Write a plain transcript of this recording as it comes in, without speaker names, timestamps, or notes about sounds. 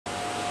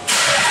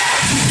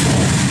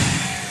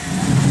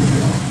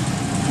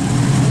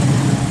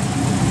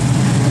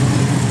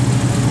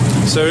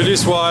So we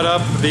just wired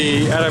up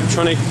the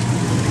Adaptronic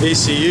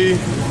ECU.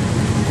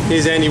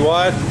 Here's Andy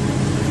Wyatt.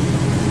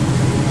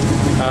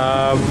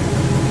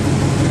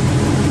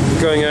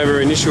 Going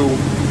over initial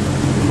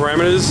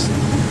parameters,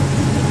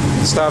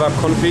 startup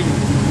config.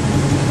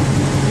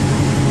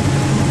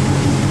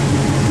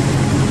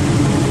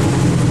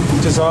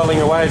 Just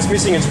idling away. It's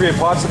missing its rear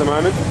pipes at the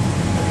moment.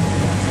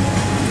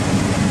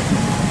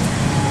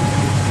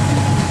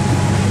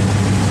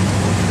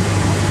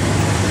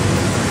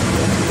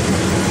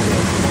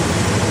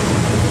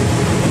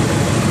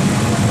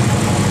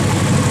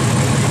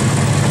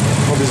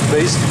 Of this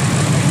beast.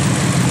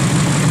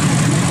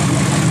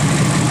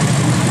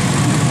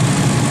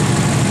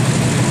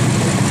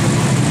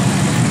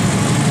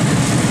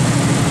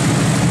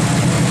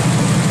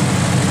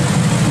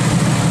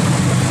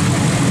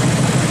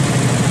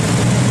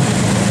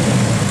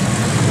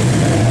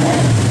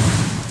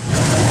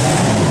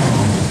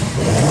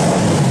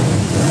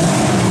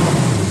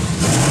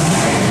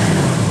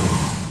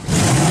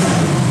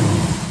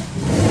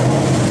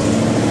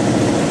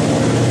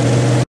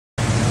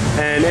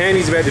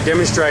 Andy's about to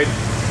demonstrate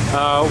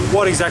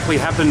what exactly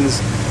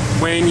happens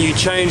when you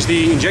change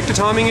the injector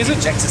timing, is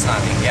it? Injector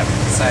timing, yep.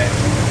 So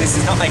this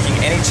is not making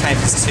any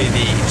changes to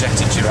the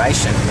injector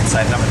duration, so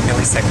the number of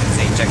milliseconds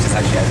the injector is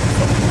actually open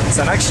for.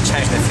 So I'm actually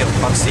changing the fuel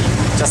quantity,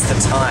 just the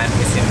time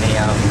within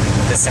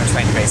the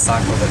 720-degree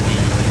cycle that the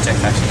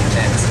injector actually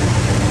injects.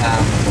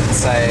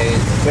 So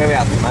where we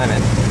are at the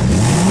moment,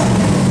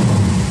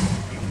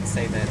 you can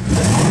see that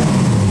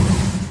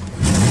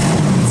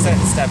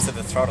certain stabs of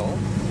the throttle,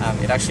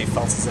 it actually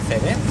falters a fair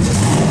bit.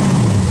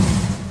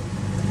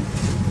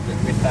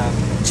 With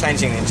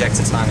changing the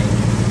injector timing,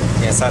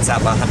 so it's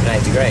out by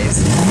 108 degrees.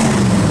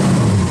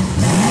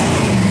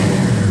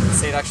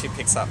 See, it actually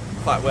picks up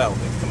quite well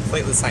with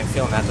completely the same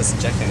fuel amount, just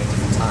injecting at a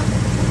different time.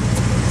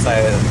 So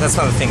that's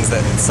one of the things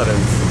that sort of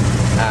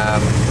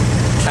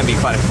can be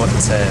quite important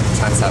to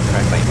time this out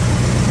correctly.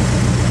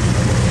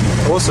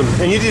 Awesome.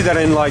 And you did that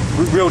in like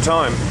real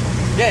time?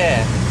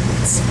 Yeah.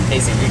 It's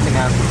easy. You can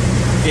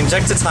the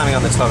injector timing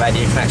on the 1280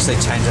 you can actually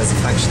change as a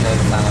function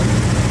of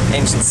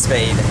engine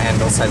speed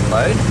and also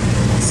load.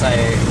 So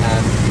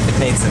if it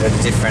needs it at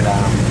a different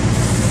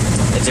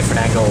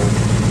angle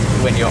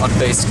when you're on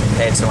boost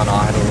compared to on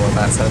idle or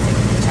that sort of thing,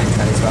 you can change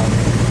that as well.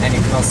 And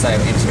you can also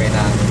enter in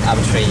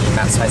arbitrary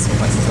map spacing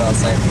points as well.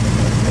 So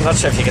I'm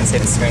not sure if you can see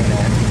the screen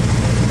there,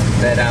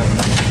 but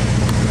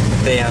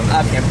the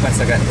RPM points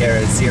I've got here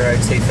are 0,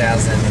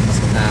 2000.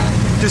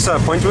 Just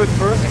point to it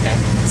for us. Okay,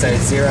 so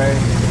 0,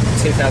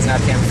 2000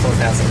 RPM,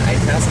 4000,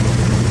 8000.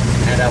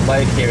 And our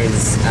load here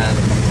is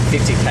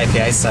 50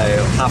 kPa, so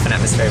half an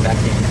atmosphere of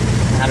vacuum,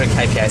 100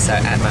 kPa, so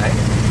atmo,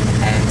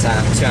 and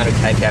 200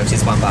 kPa, which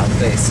is 1 bar of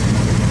boost.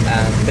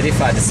 But if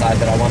I decide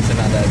that I want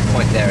another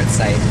point there at,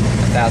 say,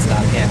 1000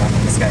 RPM, I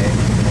can just go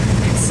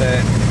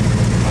insert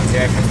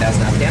 0 from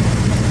 1000 RPM,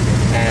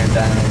 and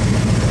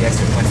the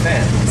extra point's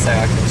there. So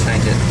I can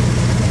change it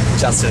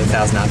just at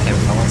 1000 RPM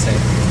if I want to.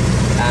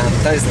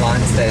 Those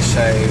lines there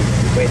show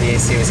where the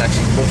ECU is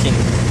actually looking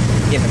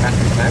in the map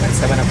at the moment,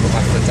 so when I put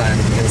my foot down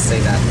you'll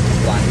see that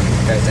line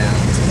go down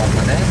to the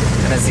bottom there,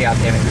 and as the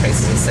RPM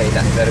increases you'll see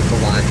that vertical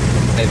line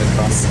move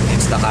across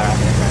into the higher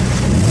RPM range.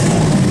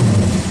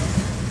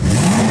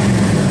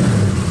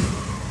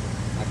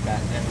 Like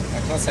that, and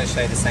I can also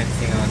show you the same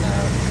thing on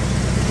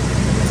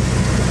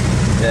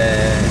the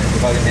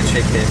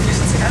volumetric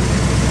efficiency map.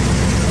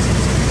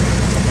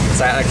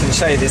 So I can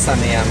show you this on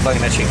the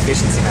volumetric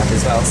efficiency map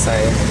as well. So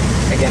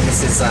again,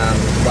 this is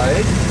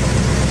load,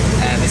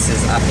 and this is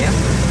RPM.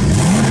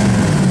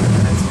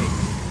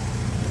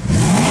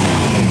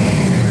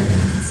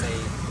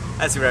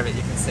 As we rev it,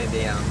 you can see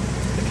the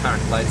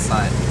current load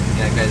side,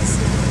 goes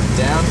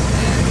down,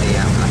 and the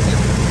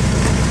RPM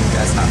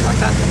goes up like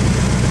that.